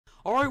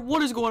Alright,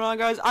 what is going on,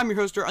 guys? I'm your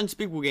host,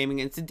 Unspeakable Gaming,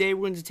 and today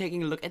we're going to be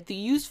taking a look at the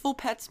Useful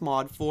Pets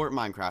mod for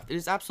Minecraft. It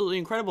is absolutely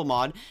incredible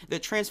mod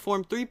that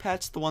transformed 3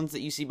 pets, the ones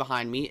that you see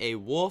behind me, a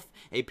wolf,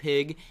 a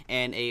pig,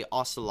 and a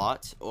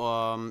ocelot,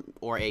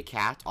 or a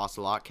cat,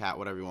 ocelot, cat,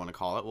 whatever you want to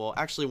call it. Well,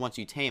 actually, once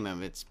you tame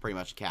him, it's pretty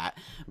much a cat.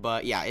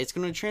 But yeah, it's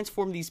going to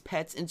transform these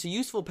pets into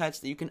useful pets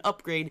that you can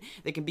upgrade.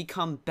 They can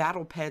become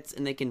battle pets,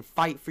 and they can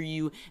fight for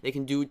you. They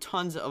can do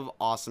tons of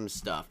awesome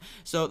stuff.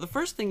 So the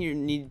first thing you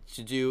need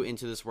to do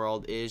into this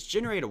world is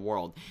generate a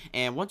world,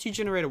 and once you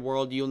generate a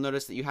world, you'll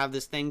notice that you have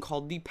this thing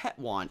called the pet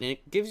wand, and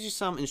it gives you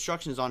some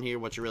instructions on here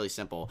which are really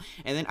simple.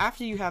 And then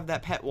after you have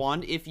that pet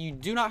wand, if you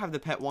do not have the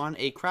pet wand,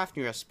 a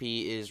crafting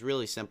recipe is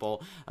really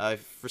simple.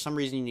 If for some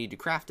reason you need to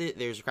craft it,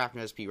 there's a crafting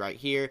recipe right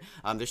here.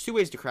 There's 2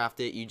 ways to craft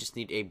it. You just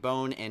need a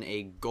bone and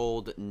a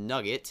gold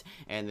nugget,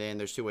 and then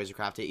there's 2 ways to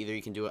craft it. Either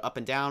you can do it up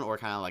and down or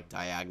kind of like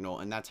diagonal,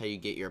 and that's how you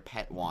get your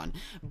pet wand.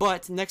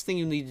 But next thing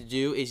you need to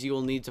do is you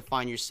will need to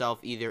find yourself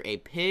either a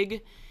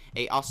pig,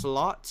 a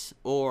ocelot,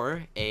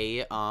 or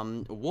a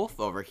wolf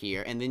over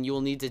here, and then you will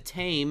need to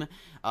tame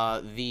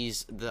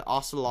the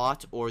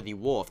ocelot or the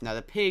wolf. Now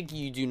the pig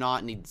you do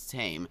not need to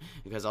tame,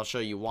 because I'll show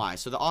you why.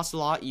 So the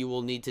ocelot you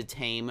will need to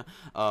tame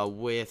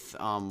with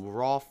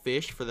raw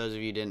fish. For those of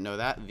you who didn't know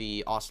that,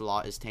 the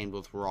ocelot is tamed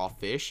with raw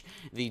fish.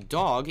 The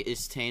dog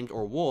is tamed,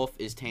 or wolf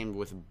is tamed,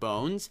 with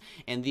bones,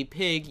 and the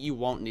pig you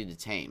won't need to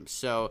tame.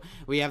 So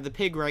we have the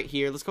pig right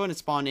here. Let's go ahead and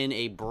spawn in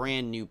a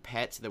brand new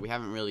pet that we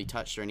haven't really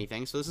touched or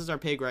anything. So this is our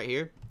pig right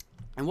here.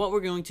 And what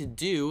we're going to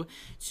do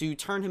to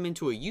turn him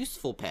into a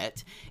useful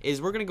pet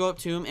is we're going to go up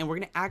to him and we're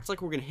going to act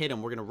like we're going to hit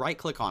him. We're going to right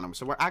click on him.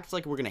 So we're acting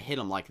like we're going to hit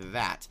him like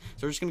that.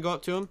 So we're just going to go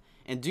up to him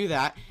and do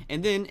that,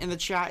 and then in the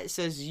chat it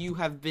says you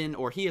have been,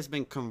 or he has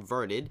been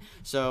converted,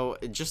 so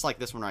just like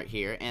this one right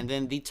here. And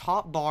then the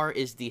top bar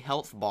is the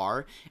health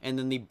bar, and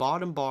then the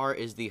bottom bar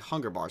is the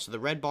hunger bar. So the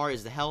red bar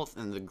is the health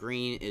and the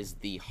green is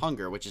the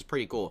hunger, which is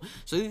pretty cool.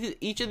 So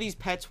each of these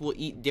pets will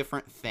eat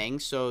different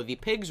things. So the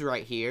pigs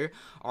right here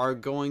are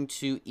going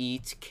to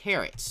eat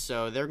carrots,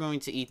 so they're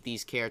going to eat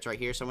these carrots right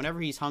here. So whenever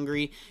he's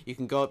hungry, you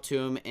can go up to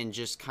him and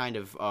just kind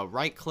of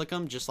right click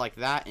him just like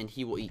that, and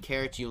he will eat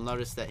carrots. You'll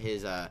notice that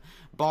his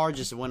bar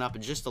just went up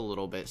just a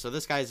little bit. So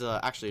this guy's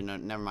actually, no,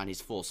 never mind, he's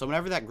full. So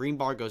whenever that green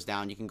bar goes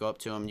down, you can go up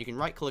to him, you can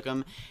right click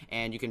him,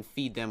 and you can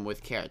feed them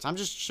with carrots. I'm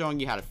just showing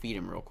you how to feed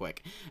him real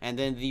quick. And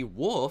then the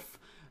wolf,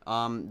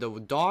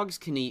 the dogs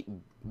can eat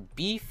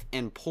beef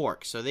and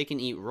pork, so they can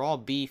eat raw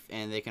beef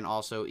and they can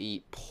also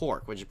eat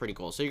pork, which is pretty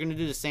cool. So you're going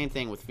to do the same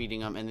thing with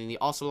feeding them. And then the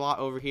ocelot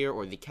over here,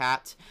 or the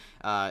cat,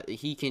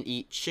 he can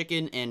eat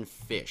chicken and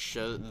fish.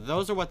 So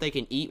those are what they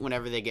can eat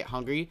whenever they get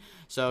hungry.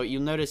 So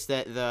you'll notice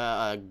that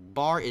the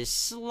bar is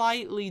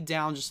slightly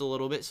down just a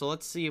little bit. So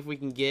let's see if we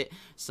can get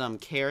some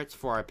carrots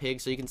for our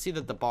pig. So you can see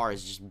that the bar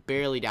is just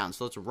barely down.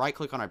 So let's right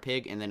click on our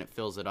pig, and then it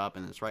fills it up,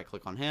 and let's right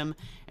click on him,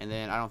 and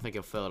then I don't think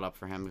it'll fill it up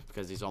for him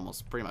because he's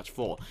almost pretty much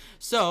full.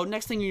 So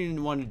next thing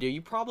you want to do,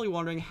 you're probably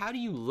wondering, how do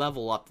you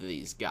level up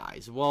these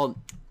guys? Well,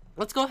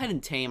 let's go ahead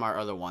and tame our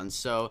other ones.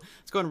 So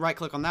let's go ahead and right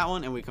click on that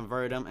one and we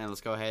convert him, and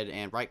let's go ahead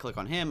and right click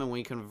on him and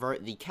we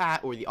convert the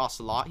cat, or the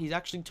ocelot. He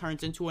actually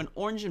turns into an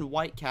orange and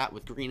white cat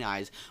with green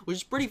eyes, which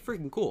is pretty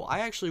freaking cool. I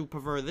actually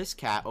prefer this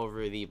cat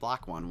over the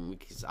black one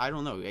because I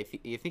don't know, I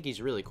think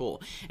he's really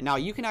cool. And now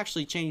you can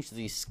actually change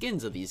the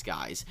skins of these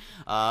guys,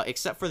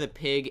 except for the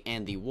pig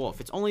and the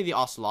wolf. It's only the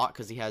ocelot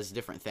because he has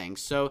different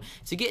things. So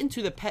to get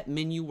into the pet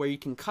menu where you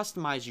can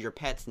customize your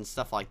pets and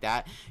stuff like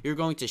that, you're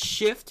going to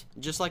shift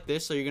just like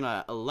this. So you're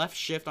gonna left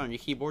shift on your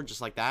keyboard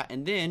just like that,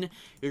 and then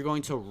you're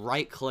going to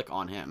right click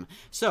on him.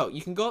 So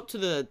you can go up to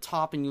the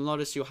top and you'll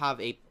notice you'll have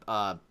a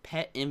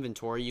pet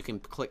inventory. You can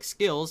click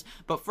skills,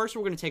 but first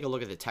we're going to take a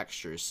look at the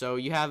textures. So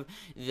you have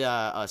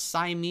the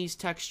Siamese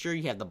texture,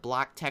 you have the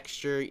black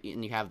texture,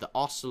 and you have the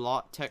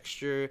ocelot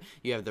texture,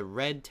 you have the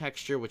red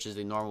texture, which is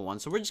the normal one.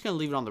 So we're just going to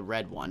leave it on the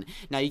red one.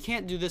 Now you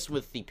can't do this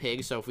with the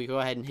pig, so if we go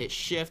ahead and hit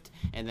shift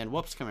and then,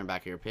 whoops, coming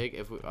back here, pig.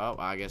 If we, oh,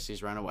 I guess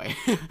he's run away.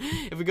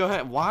 If we go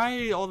ahead,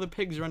 why are all the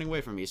pigs running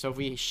away from me? So if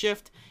we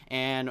shift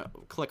and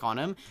click on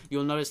him,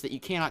 you'll notice that you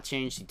cannot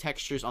change the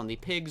textures on the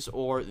pigs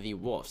or the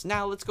wolves.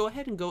 Now let's go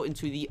ahead and go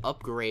into the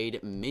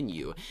upgrade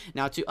menu.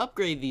 Now to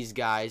upgrade these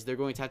guys, they're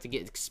going to have to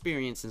get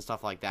experience and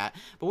stuff like that,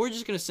 but we're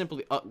just going to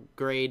simply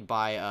upgrade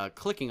by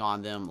clicking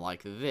on them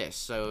like this.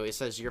 So it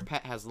says your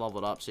pet has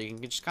leveled up, so you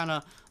can just kind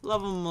of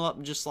level them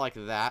up just like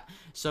that.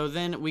 So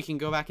then we can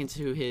go back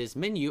into his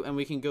menu and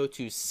we can go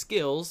to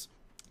skills,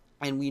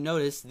 and we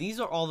notice these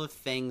are all the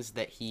things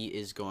that he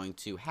is going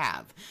to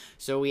have.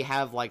 So we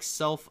have like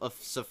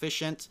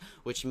self-sufficient,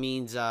 which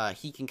means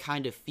he can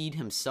kind of feed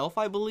himself,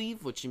 I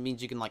believe, which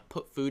means you can like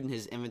put food in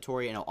his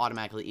inventory and he'll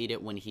automatically eat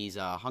it when he's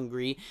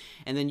hungry.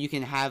 And then you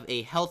can have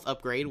a health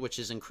upgrade, which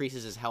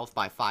increases his health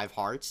by 5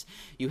 hearts.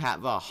 You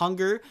have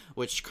hunger,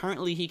 which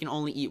currently he can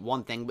only eat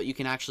one thing, but you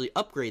can actually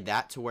upgrade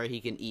that to where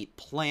he can eat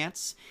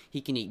plants. He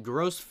can eat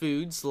gross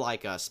foods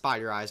like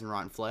spider eyes and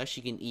rotten flesh.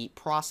 He can eat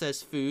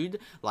processed food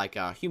like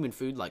human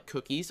human food like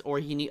cookies, or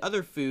he can eat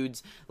other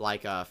foods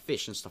like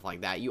fish and stuff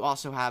like that. You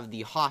also have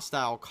the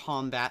hostile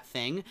combat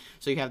thing.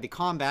 So you have the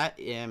combat,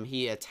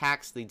 he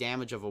attacks the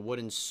damage of a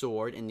wooden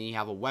sword, and then you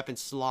have a weapon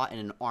slot and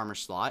an armor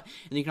slot.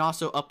 And you can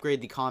also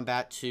upgrade the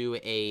combat to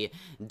a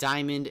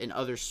diamond and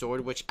other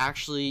sword, which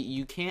actually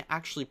you can't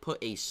actually put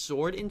a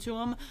sword into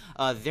them.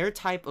 Their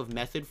type of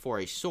method for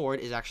a sword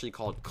is actually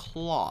called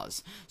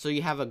claws. So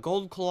you have a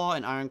gold claw,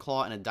 an iron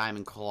claw, and a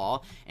diamond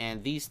claw,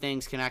 and these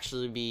things can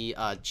actually be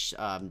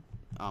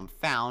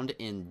found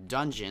in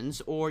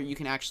dungeons, or you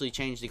can actually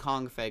change the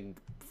config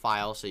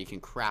file so you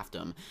can craft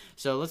them.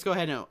 So let's go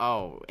ahead and,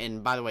 oh,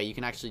 and by the way, you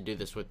can actually do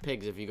this with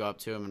pigs. If you go up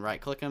to them and right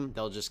click them,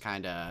 they'll just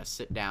kind of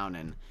sit down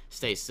and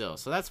stay still.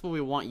 So that's what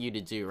we want you to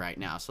do right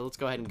now. So let's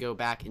go ahead and go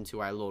back into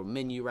our little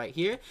menu right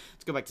here.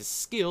 Let's go back to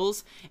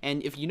skills,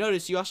 and if you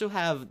notice, you also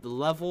have the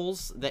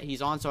levels that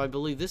he's on. So I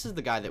believe this is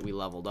the guy that we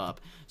leveled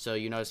up. So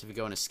you notice if you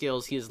go into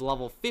skills, he is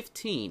level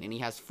 15 and he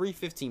has free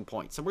 15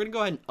 points. So we're gonna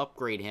go ahead and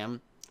upgrade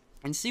him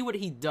and see what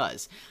he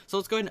does. So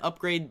let's go ahead and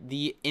upgrade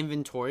the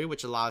inventory,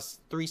 which allows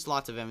 3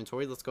 slots of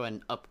inventory. Let's go ahead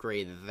and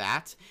upgrade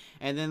that.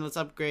 And then let's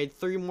upgrade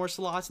 3 more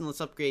slots, and let's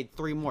upgrade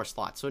 3 more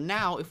slots. So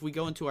now, if we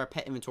go into our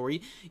pet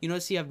inventory, you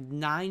notice you have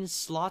 9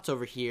 slots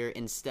over here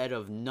instead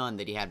of none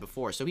that he had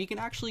before. So he can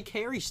actually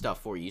carry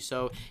stuff for you.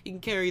 So he can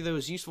carry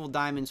those useful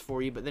diamonds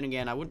for you, but then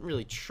again, I wouldn't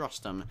really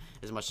trust him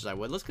as much as I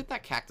would. Let's get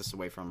that cactus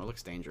away from him. It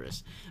looks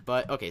dangerous.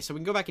 But, okay, so we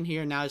can go back in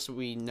here now so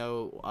we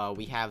know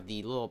we have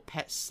the little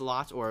pet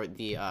slot, or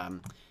the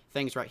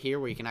things right here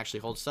where you can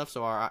actually hold stuff.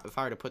 So if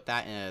I were to put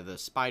that in the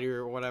spider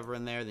or whatever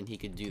in there, then he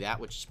could do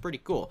that, which is pretty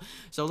cool.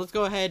 So let's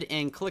go ahead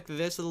and click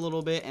this a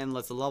little bit, and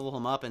let's level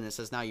him up. And it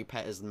says now your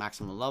pet is the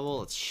maximum level.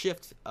 Let's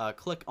shift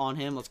click on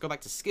him. Let's go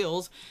back to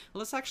skills.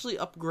 Let's actually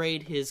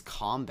upgrade his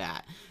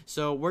combat.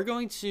 So we're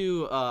going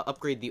to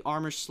upgrade the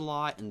armor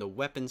slot and the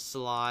weapon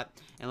slot,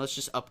 and let's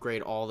just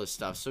upgrade all this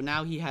stuff. So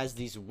now he has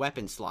these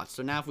weapon slots.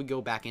 So now if we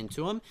go back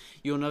into him,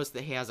 you'll notice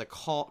that he has a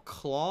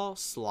claw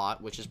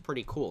slot, which is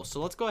pretty cool.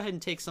 So let's go ahead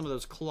and take some of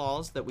those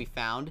claws that we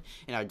found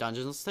in our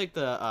dungeons. Let's take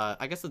the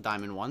I guess the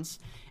diamond ones,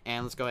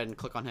 and let's go ahead and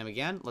click on him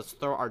again. Let's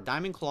throw our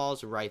diamond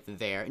claws right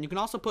there, and you can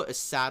also put a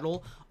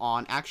saddle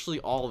on actually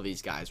all of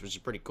these guys, which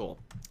is pretty cool.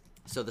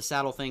 So the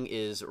saddle thing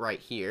is right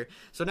here.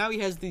 So now he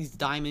has these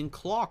diamond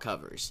claw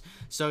covers.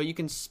 So you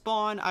can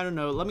spawn, I don't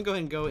know, let me go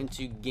ahead and go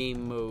into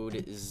game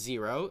mode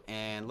 0,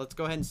 and let's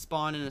go ahead and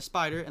spawn in a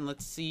spider, and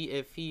let's see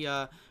if he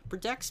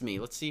protects me.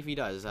 Let's see if he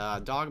does.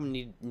 Dog, I'm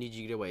gonna need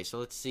you to get away. So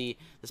let's see,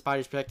 the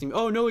spider's protecting me.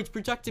 Oh no, it's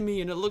protecting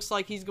me, and it looks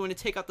like he's going to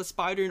take out the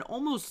spider in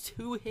almost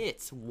 2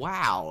 hits.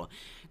 Wow.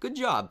 Good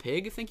job,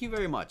 pig. Thank you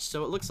very much.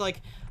 So it looks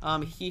like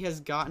he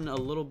has gotten a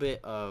little bit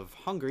of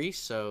hungry,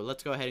 so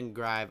let's go ahead and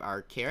grab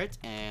our carrot,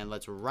 and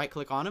let's right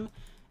click on him.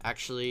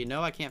 Actually,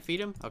 no, I can't feed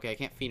him. Okay, I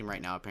can't feed him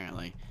right now,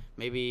 apparently.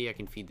 Maybe I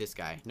can feed this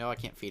guy. No, I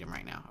can't feed him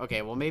right now.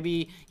 Okay, well,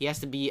 maybe he has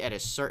to be at a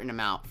certain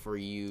amount for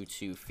you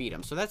to feed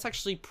him. So that's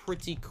actually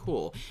pretty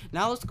cool.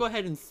 Now let's go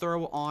ahead and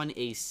throw on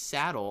a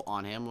saddle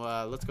on him.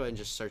 Let's go ahead and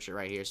just search it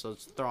right here. So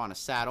let's throw on a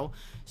saddle.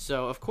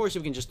 So, of course,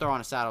 we can just throw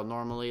on a saddle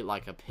normally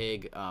like a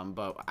pig.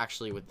 But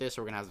actually with this,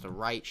 we're going to have to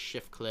right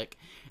shift click.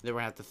 Then we're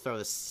going to have to throw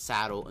the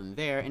saddle in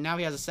there. And now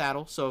he has a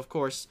saddle. So, of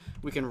course,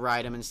 we can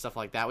ride him and stuff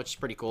like that, which is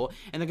pretty cool.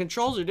 And the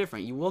controls are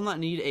different. You will not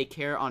need a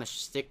carrot on a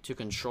stick to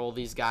control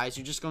these guys.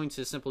 You're just going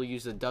to simply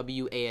use the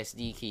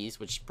WASD keys,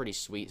 which is pretty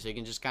sweet. So you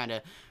can just kind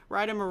of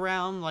ride them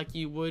around like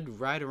you would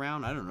ride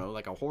around, I don't know,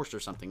 like a horse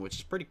or something, which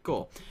is pretty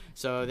cool.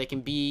 So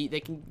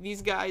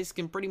these guys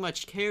can pretty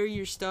much carry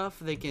your stuff.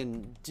 They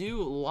can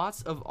do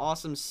lots of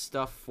awesome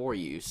stuff for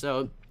you.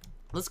 So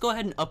let's go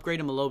ahead and upgrade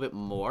him a little bit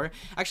more.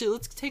 Actually,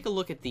 let's take a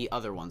look at the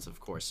other ones,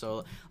 of course.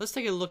 So let's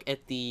take a look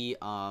at the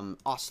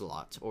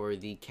Ocelot, or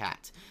the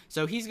cat.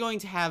 So he's going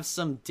to have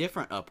some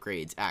different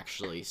upgrades,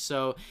 actually.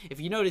 So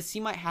if you notice, he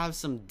might have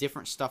some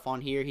different stuff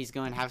on here. He's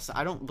going to have some,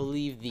 I don't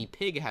believe the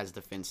pig has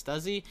defense,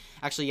 does he?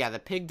 Actually, yeah, the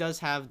pig does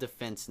have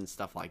defense and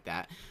stuff like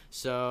that.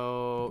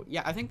 So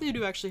yeah, I think they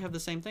do actually have the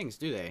same things,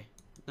 do they?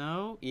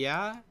 No?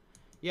 Yeah?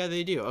 Yeah,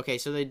 they do. Okay,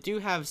 so they do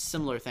have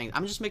similar things.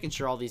 I'm just making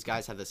sure all these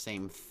guys have the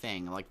same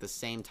thing, like the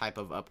same type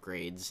of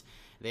upgrades.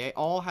 They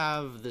all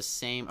have the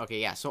same...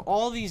 Okay, yeah, so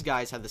all these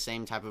guys have the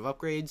same type of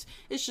upgrades.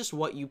 It's just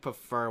what you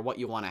prefer, what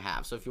you want to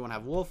have. So if you want to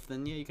have wolf,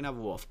 then yeah, you can have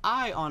wolf.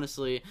 I,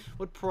 honestly,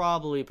 would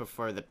probably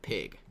prefer the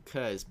pig,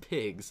 because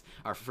pigs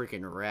are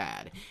freaking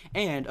rad.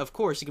 And, of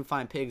course, you can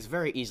find pigs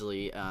very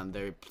easily.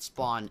 They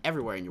spawn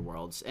everywhere in your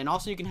worlds. And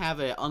also, you can have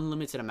an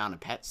unlimited amount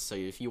of pets. So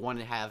if you want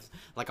to have,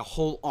 like, a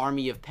whole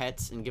army of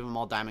pets and give them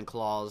all diamond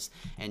claws,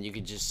 and you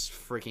could just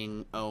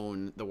freaking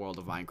own the world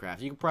of Minecraft,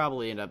 you could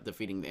probably end up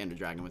defeating the Ender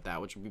Dragon with that,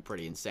 which would be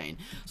pretty insane.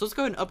 So let's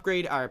go ahead and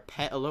upgrade our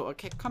pet a little.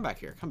 Okay, come back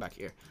here. Come back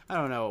here. I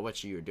don't know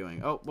what you're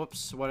doing. Oh,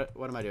 whoops. What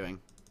am I doing?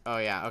 Oh,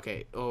 yeah,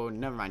 okay. Oh,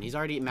 never mind. He's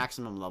already at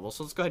maximum level.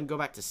 So let's go ahead and go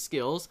back to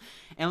skills.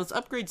 And let's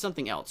upgrade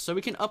something else. So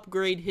we can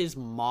upgrade his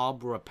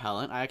mob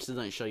repellent. I actually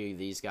didn't show you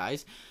these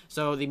guys.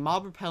 So the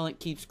mob repellent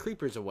keeps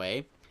creepers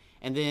away.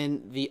 And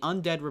then the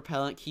undead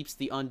repellent keeps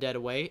the undead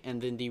away,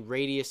 and then the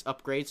radius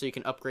upgrade, so you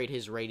can upgrade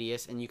his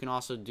radius, and you can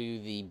also do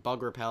the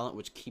bug repellent,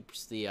 which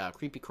keeps the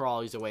creepy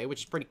crawlies away,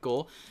 which is pretty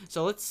cool.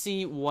 So let's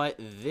see what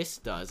this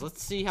does.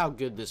 Let's see how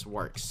good this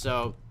works.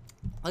 So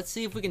let's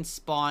see if we can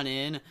spawn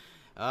in,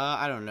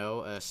 I don't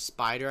know, a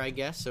spider, I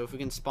guess. So if we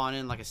can spawn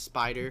in like a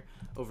spider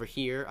over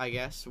here, I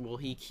guess, will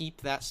he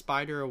keep that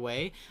spider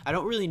away? I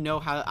don't really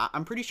know how.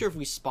 I'm pretty sure if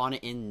we spawn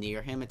it in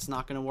near him, it's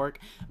not gonna work,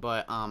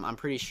 but I'm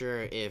pretty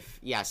sure if,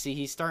 yeah, see,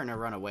 he's starting to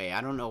run away.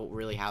 I don't know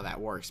really how that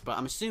works, but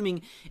I'm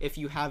assuming if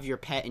you have your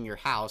pet in your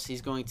house,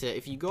 he's going to,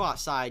 if you go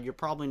outside, you're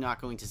probably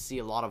not going to see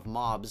a lot of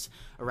mobs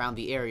around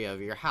the area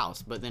of your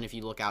house, but then if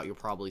you look out, you'll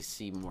probably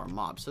see more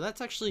mobs. So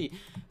that's actually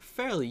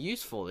fairly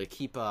useful to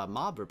keep a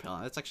mob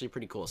repellent. That's actually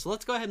pretty cool. So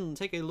let's go ahead and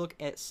take a look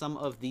at some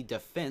of the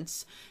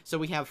defense. So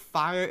we have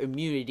fire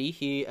immunity.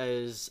 He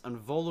is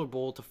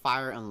invulnerable to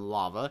fire and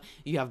lava.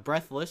 You have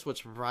breathless,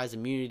 which provides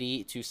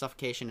immunity to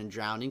suffocation and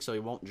drowning, so he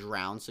won't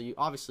drown. So you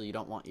obviously you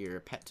don't want your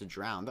pet to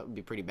drown. That would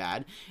be pretty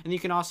bad. And you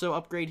can also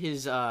upgrade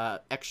his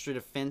extra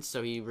defense,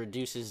 so he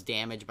reduces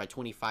damage by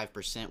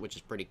 25%, which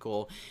is pretty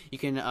cool. You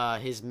can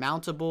his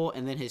mountable,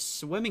 and then his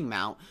swimming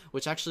mount,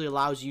 which actually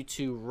allows you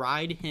to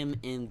ride him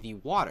in the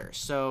water.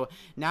 So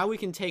now we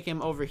can take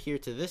him over here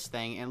to this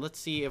thing, and let's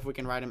see if we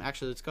can ride him.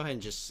 Actually, let's go ahead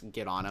and just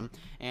get on him,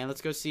 and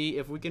let's go see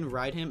if we can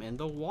ride him in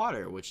the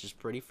water, which is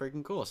pretty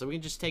freaking cool. So we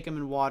can just take him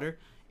in water,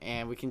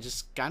 and we can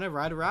just kind of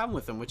ride around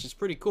with him, which is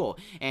pretty cool.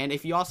 And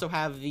if you also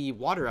have the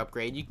water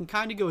upgrade, you can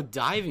kind of go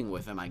diving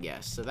with him, I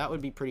guess. So that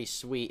would be pretty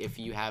sweet if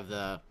you have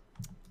the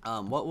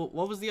what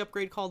was the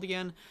upgrade called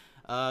again?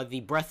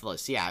 The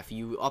breathless. Yeah, if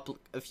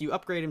you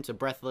upgrade him to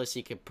breathless,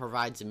 he could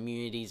provide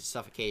immunity to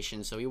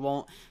suffocation, so he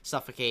won't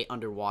suffocate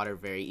underwater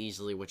very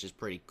easily, which is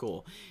pretty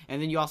cool. And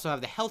then you also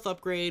have the health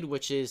upgrade,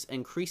 which is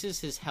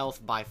increases his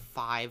health by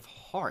 5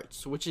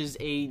 hearts, which is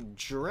a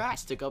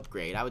drastic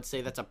upgrade. I would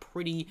say that's a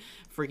pretty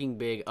freaking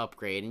big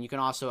upgrade. And you can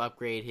also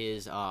upgrade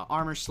his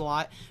armor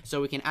slot,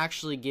 so we can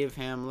actually give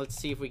him, let's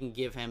see if we can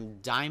give him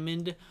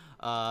diamond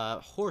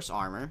horse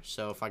armor.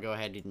 So if I go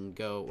ahead and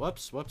go,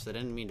 whoops, I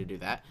didn't mean to do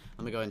that.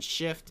 Let me go and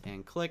shift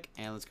and click,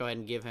 and let's go ahead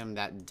and give him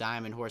that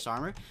diamond horse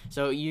armor.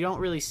 So you don't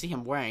really see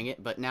him wearing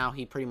it, but now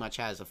he pretty much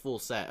has a full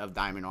set of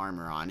diamond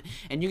armor on.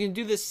 And you can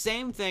do the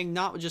same thing,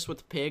 not just with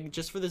the pig.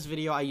 Just for this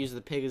video, I use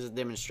the pig as a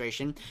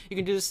demonstration. You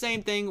can do the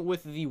same thing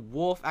with the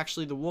wolf.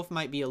 Actually, the wolf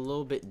might be a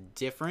little bit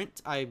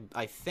different. I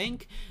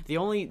think the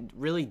only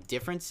really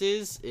difference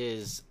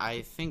is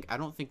I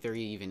don't think there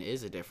even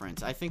is a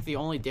difference. I think the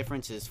only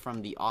difference is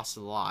from the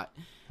Ocelot.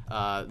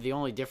 The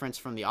only difference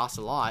from the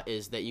Ocelot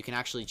is that you can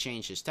actually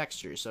change his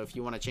texture. So if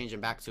you want to change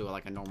him back to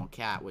like a normal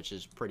cat, which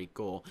is pretty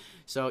cool.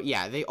 So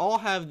yeah, they all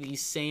have the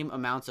same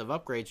amounts of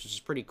upgrades, which is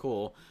pretty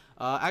cool.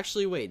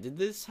 Actually, wait, did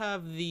this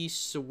have the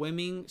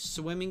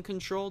swimming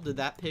control? Did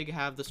that pig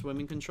have the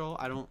swimming control?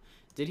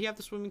 Did he have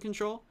the swimming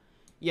control?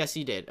 Yes,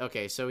 he did.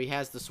 Okay, so he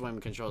has the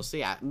swimming control. So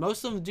yeah,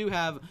 most of them do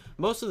have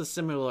most of the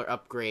similar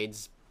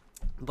upgrades.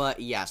 But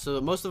yeah, so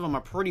most of them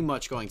are pretty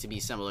much going to be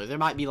similar. There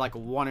might be like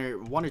one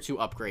or two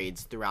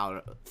upgrades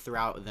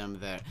throughout them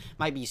that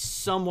might be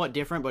somewhat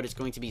different, but it's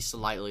going to be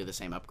slightly the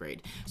same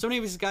upgrade. So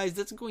anyways, guys,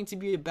 that's going to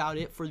be about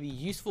it for the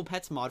Useful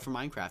Pets mod for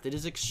Minecraft. It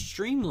is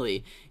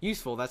extremely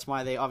useful. That's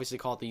why they obviously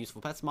call it the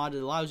Useful Pets mod.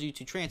 It allows you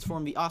to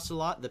transform the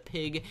Ocelot, the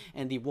pig,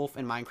 and the wolf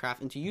in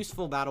Minecraft into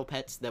useful battle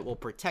pets that will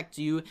protect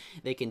you.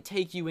 They can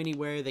take you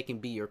anywhere. They can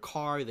be your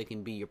car. They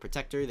can be your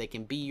protector. They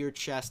can be your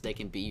chest. They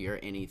can be your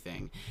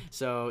anything.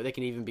 So they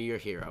can even be your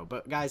hero.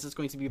 But guys, that's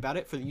going to be about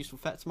it for the Useful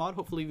Pets mod.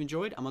 Hopefully you've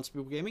enjoyed. I'm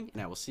Unspeakable Gaming,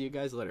 and I will see you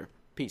guys later.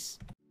 Peace.